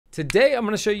Today, I'm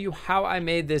going to show you how I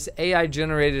made this AI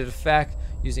generated effect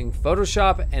using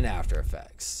Photoshop and After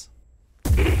Effects.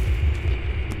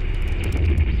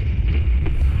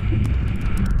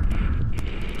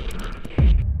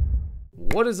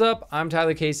 What is up? I'm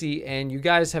Tyler Casey, and you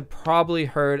guys have probably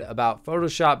heard about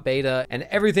Photoshop beta and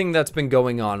everything that's been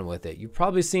going on with it. You've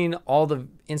probably seen all the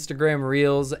Instagram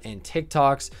reels and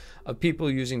TikToks of people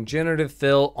using generative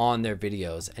fill on their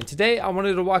videos. And today I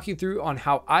wanted to walk you through on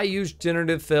how I used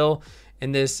generative fill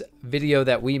in this video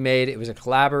that we made. It was a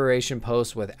collaboration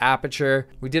post with Aperture.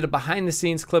 We did a behind the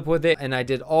scenes clip with it, and I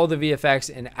did all the VFX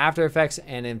in After Effects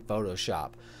and in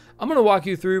Photoshop. I'm gonna walk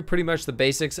you through pretty much the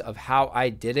basics of how I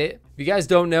did it. If you guys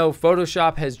don't know,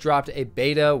 Photoshop has dropped a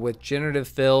beta with generative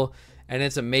fill, and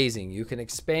it's amazing. You can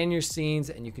expand your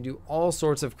scenes and you can do all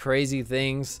sorts of crazy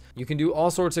things. You can do all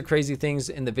sorts of crazy things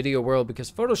in the video world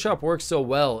because Photoshop works so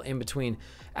well in between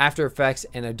After Effects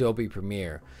and Adobe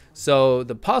Premiere. So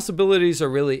the possibilities are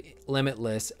really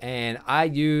limitless, and I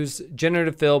use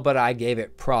generative fill, but I gave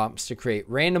it prompts to create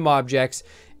random objects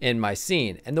in my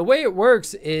scene. And the way it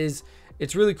works is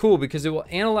it's really cool because it will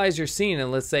analyze your scene,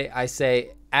 and let's say I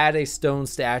say add a stone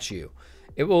statue.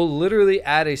 It will literally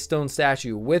add a stone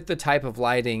statue with the type of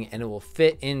lighting, and it will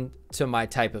fit into my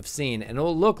type of scene, and it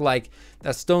will look like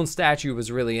that stone statue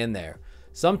was really in there.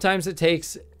 Sometimes it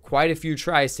takes quite a few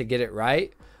tries to get it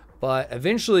right, but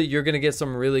eventually you're gonna get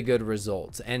some really good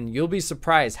results, and you'll be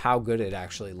surprised how good it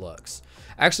actually looks.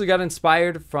 I actually got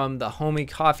inspired from the homie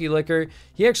Coffee Liquor.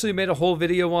 He actually made a whole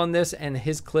video on this, and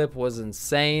his clip was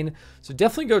insane. So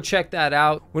definitely go check that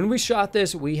out. When we shot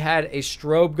this, we had a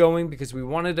strobe going because we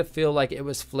wanted to feel like it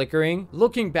was flickering.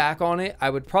 Looking back on it,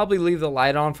 I would probably leave the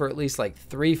light on for at least like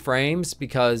 3 frames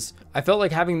because I felt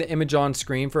like having the image on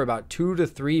screen for about 2 to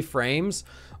 3 frames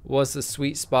was the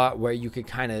sweet spot where you could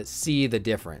kind of see the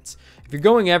difference. If you're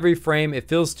going every frame, it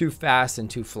feels too fast and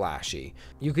too flashy.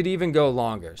 You could even go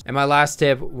longer. And my last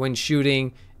tip when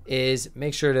shooting is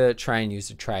make sure to try and use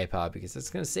a tripod because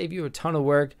it's going to save you a ton of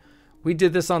work. We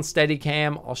did this on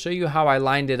Steadicam. I'll show you how I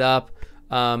lined it up.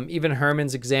 Even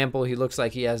Herman's example, he looks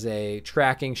like he has a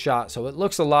tracking shot, so it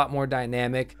looks a lot more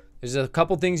dynamic. There's a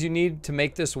couple things you need to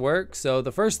make this work. So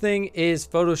the first thing is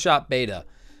Photoshop beta.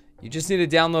 You just need to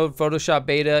download Photoshop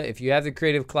beta. If you have the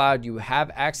Creative Cloud, you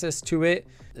have access to it.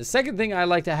 The second thing I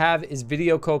like to have is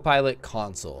Video Copilot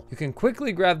Console. You can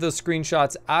quickly grab those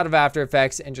screenshots out of After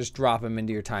Effects and just drop them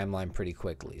into your timeline pretty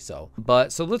quickly. So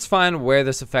let's find where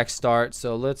this effect starts.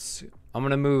 So I'm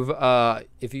gonna move,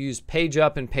 if you use page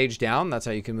up and page down, that's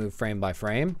how you can move frame by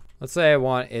frame. Let's say I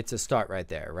want it to start right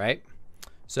there, right?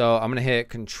 So I'm gonna hit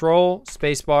Control,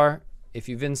 Spacebar. If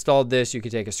you've installed this, you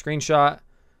can take a screenshot,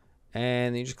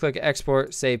 and you just click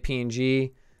export, save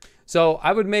PNG. So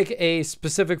I would make a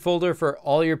specific folder for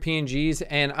all your PNGs,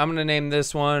 and I'm gonna name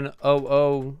this one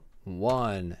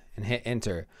 001 and hit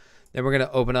enter. Then we're gonna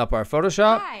open up our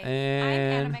Photoshop. Hi,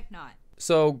 and I'm Anna McNaught.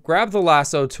 So grab the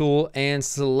lasso tool and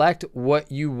select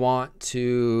what you want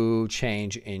to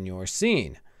change in your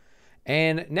scene.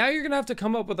 And now you're gonna have to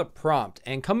come up with a prompt,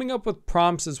 and coming up with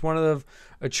prompts is one of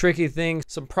a tricky thing.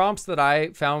 Some prompts that I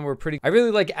found were I really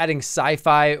like adding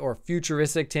sci-fi or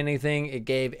futuristic to anything. It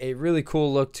gave a really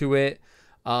cool look to it.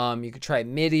 You could try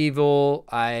medieval.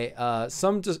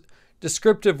 Some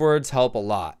descriptive words help a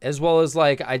lot, as well as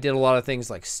like I did a lot of things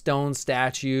like stone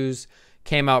statues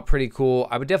came out pretty cool.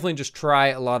 I would definitely just try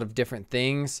a lot of different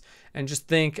things and just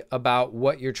think about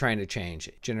what you're trying to change.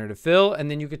 Generative fill,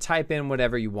 and then you could type in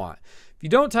whatever you want. If you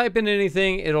don't type in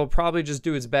anything, it'll probably just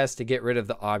do its best to get rid of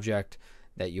the object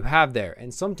that you have there.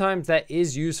 And sometimes that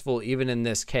is useful even in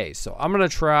this case. So I'm gonna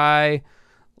try,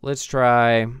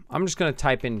 I'm just gonna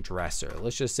type in dresser.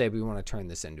 Let's just say we wanna turn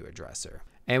this into a dresser.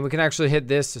 And we can actually hit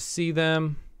this to see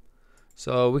them.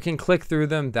 So we can click through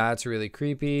them. That's really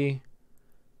creepy.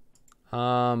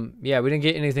 Yeah, we didn't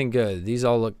get anything good. These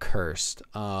all look cursed.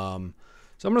 So I'm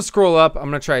gonna scroll up. I'm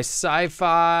gonna try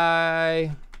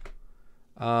sci-fi.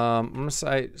 I'm gonna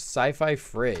say sci-fi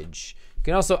fridge. You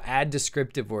can also add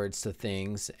descriptive words to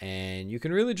things, and you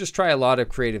can really just try a lot of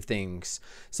creative things.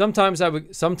 Sometimes I would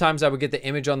get the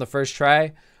image on the first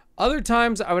try. Other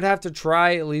times I would have to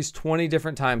try at least 20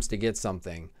 different times to get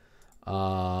something. So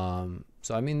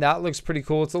I mean, that looks pretty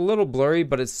cool. It's a little blurry,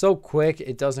 but it's so quick,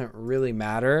 it doesn't really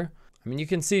matter. I mean, you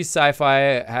can see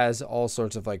sci-fi has all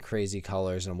sorts of like crazy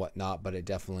colors and whatnot, but it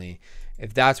definitely,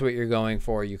 if that's what you're going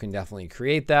for, you can definitely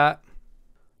create that.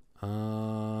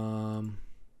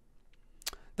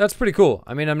 That's pretty cool.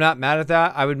 I mean, I'm not mad at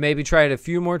that. I would maybe try it a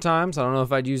few more times. I don't know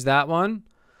if I'd use that one.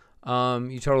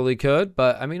 You totally could,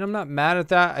 but I mean, I'm not mad at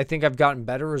that. I think I've gotten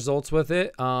better results with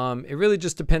it. It really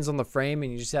just depends on the frame,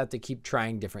 and you just have to keep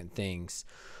trying different things.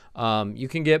 You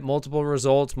can get multiple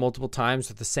results multiple times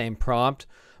with the same prompt.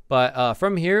 But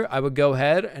from here, I would go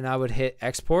ahead and I would hit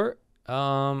export.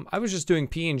 I was just doing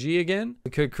PNG again.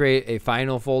 We could create a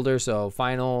final folder. So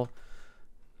final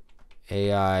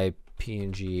AI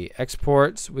PNG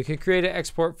exports. We could create an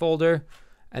export folder,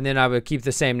 and then I would keep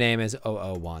the same name as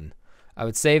 001. I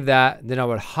would save that. Then I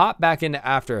would hop back into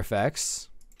After Effects,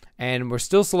 and we're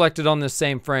still selected on the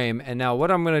same frame. And now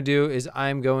what I'm going to do is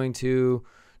I'm going to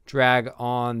drag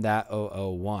on that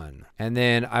 001, and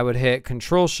then I would hit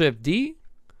Control-Shift-D.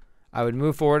 I would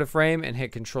move forward a frame and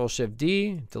hit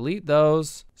Control-Shift-D, delete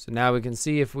those. So now we can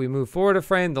see if we move forward a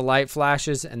frame, the light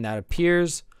flashes and that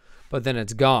appears, but then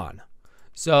it's gone.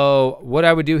 So what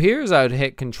I would do here is I would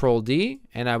hit Control-D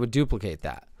and I would duplicate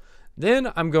that.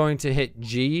 Then I'm going to hit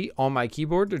G on my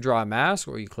keyboard to draw a mask,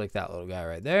 or you click that little guy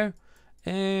right there.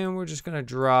 And we're just gonna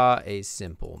draw a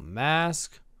simple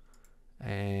mask.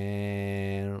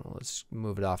 And let's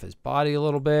move it off his body a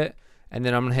little bit. And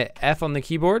then I'm gonna hit F on the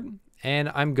keyboard,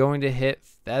 and I'm going to hit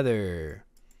feather.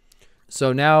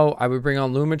 So now I would bring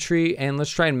on Lumetri, and let's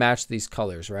try and match these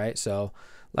colors, right? So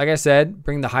like I said,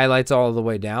 bring the highlights all the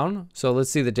way down. So let's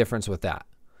see the difference with that.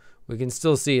 We can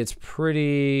still see it's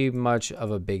pretty much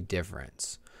of a big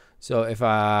difference. So if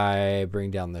I bring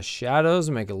down the shadows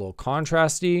and make it a little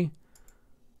contrasty,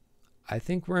 I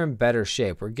think we're in better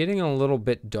shape. We're getting a little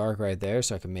bit dark right there,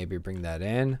 so I can maybe bring that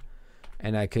in.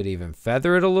 And I could even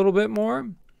feather it a little bit more.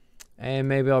 And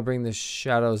maybe I'll bring the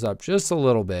shadows up just a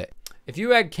little bit. If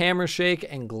you add camera shake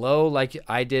and glow like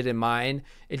I did in mine,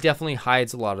 it definitely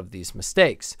hides a lot of these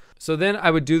mistakes. So then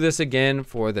I would do this again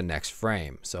for the next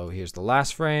frame. So here's the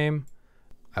last frame.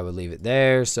 I would leave it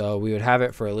there. So we would have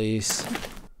it for at least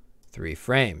 3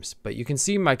 frames. But you can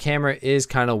see my camera is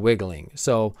kind of wiggling.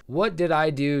 So what did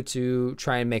I do to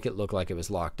try and make it look like it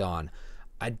was locked on?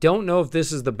 I don't know if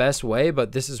this is the best way,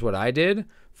 but this is what I did.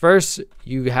 First,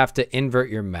 you have to invert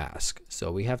your mask.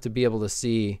 So we have to be able to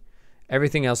see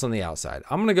everything else on the outside.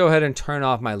 I'm gonna go ahead and turn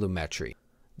off my Lumetri.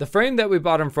 The frame that we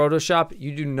bought in Photoshop,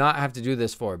 you do not have to do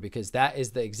this for, because that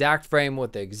is the exact frame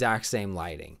with the exact same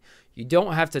lighting. You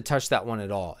don't have to touch that one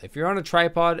at all. If you're on a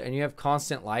tripod and you have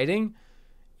constant lighting,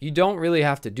 you don't really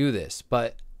have to do this,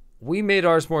 but we made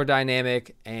ours more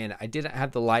dynamic and I didn't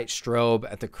have the light strobe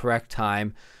at the correct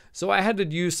time. So I had to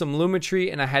use some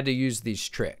Lumetri and I had to use these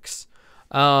tricks.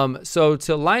 So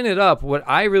to line it up, what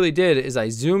I really did is I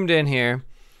zoomed in here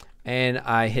and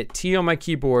I hit T on my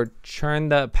keyboard,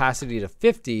 turned the opacity to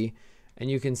 50, and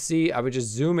you can see I would just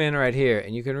zoom in right here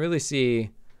and you can really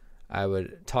see I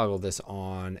would toggle this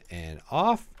on and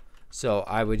off. So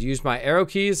I would use my arrow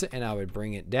keys and I would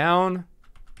bring it down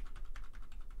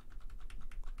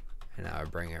and I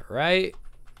would bring it right,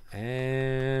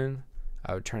 and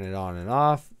I would turn it on and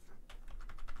off.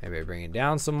 Maybe I bring it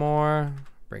down some more,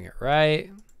 bring it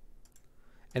right.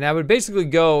 And I would basically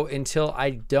go until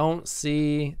I don't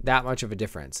see that much of a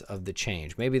difference of the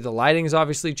change. Maybe the lighting is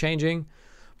obviously changing,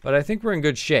 but I think we're in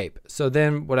good shape. So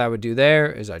then what I would do there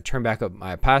is I'd turn back up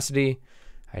my opacity.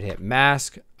 I'd hit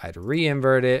mask, I'd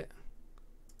re-invert it,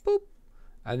 boop,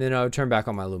 and then I would turn back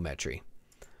on my Lumetri.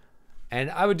 And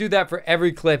I would do that for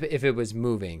every clip if it was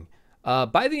moving.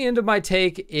 By the end of my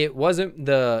take, it wasn't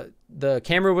the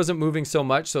camera wasn't moving so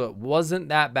much, so it wasn't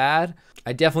that bad.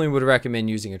 I definitely would recommend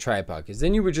using a tripod, because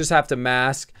then you would just have to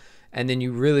mask and then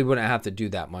you really wouldn't have to do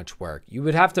that much work. You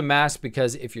would have to mask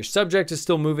because if your subject is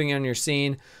still moving in your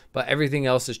scene, but everything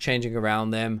else is changing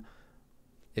around them,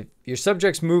 if your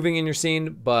subject's moving in your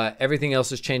scene, but everything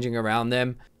else is changing around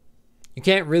them, you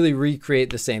can't really recreate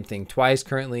the same thing twice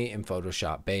currently in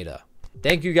Photoshop Beta.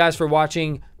 Thank you guys for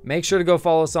watching. Make sure to go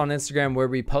follow us on Instagram where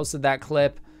we posted that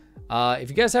clip. If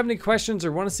you guys have any questions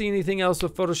or want to see anything else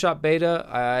with Photoshop Beta,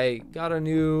 I got a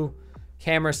new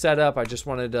camera setup. I just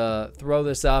wanted to throw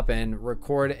this up and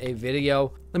record a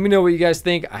video. Let me know what you guys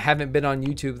think. I haven't been on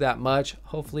YouTube that much.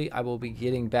 Hopefully I will be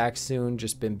getting back soon.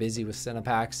 Just been busy with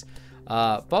Cinepacks.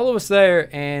 Follow us there,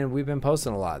 and we've been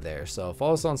posting a lot there. So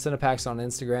follow us on Cinepacks on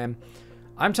Instagram.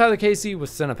 I'm Tyler Casey with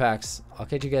Cinepacks. I'll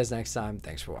catch you guys next time.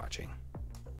 Thanks for watching.